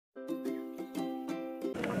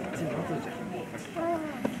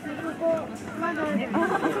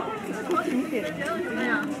超明显。怎么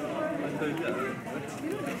样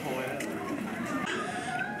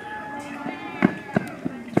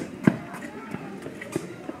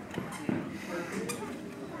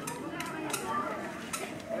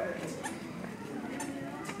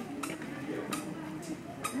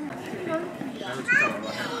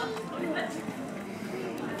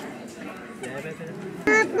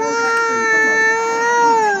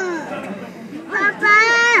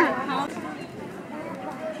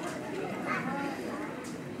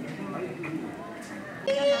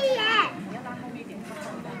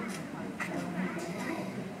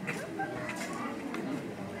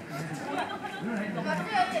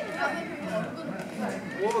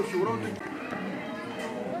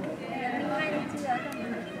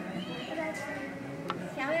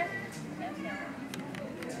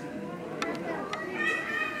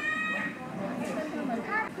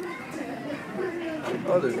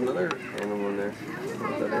？Oh, there's another animal in there.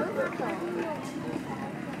 What is that?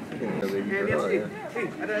 I think the baby gorilla, yeah. Hey,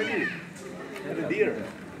 ada ini. Ada deer.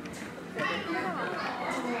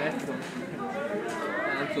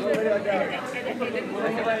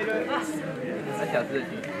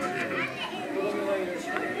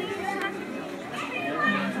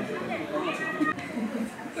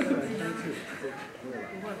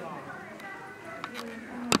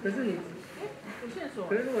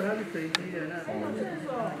可是如果它是随机的，那有线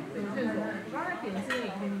索，有线索。我刚才点是影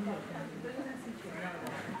片有线，这就是是主要的。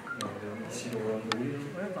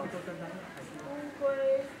我要找做灯光。乌龟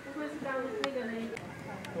是刚那个呢？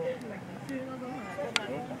去那种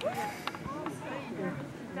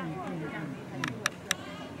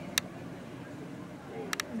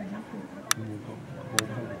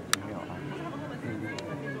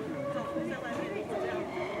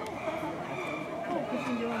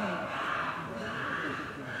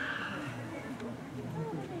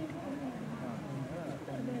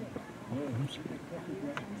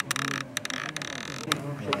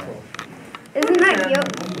Isn't that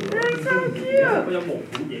cute? That's so cute.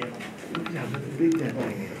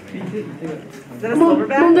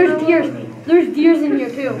 Mom, there's deers. There's deers in here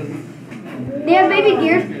too. They have baby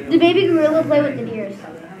deers. The baby gorilla play with the deers.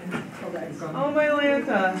 Oh, my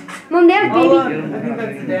Lanta. Mom, they have baby. Oh, I think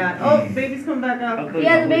that's Dad. Oh, baby's come back up.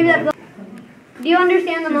 Yeah, the baby that. Do you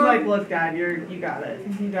understand the She's mom? like, look, Dad, you got it.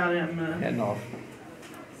 You got it. I'm gonna Heading off.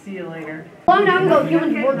 see you later. A long time ago,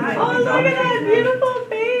 humans were. Oh, look at that beautiful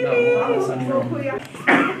baby.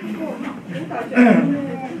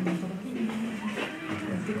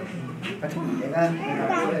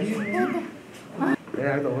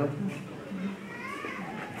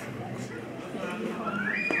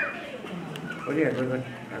 Có gì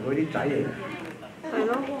có đi trái gì?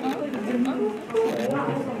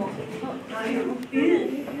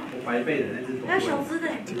 Phải背的那只。还有小只的，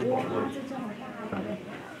小只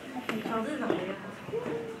长得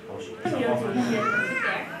也好。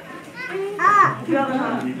啊！不要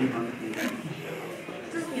它。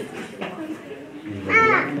这是你的主题吗？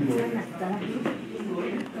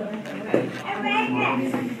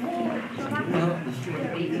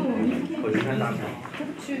我去看大象。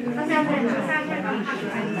他现在在哪？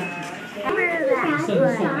他们是在。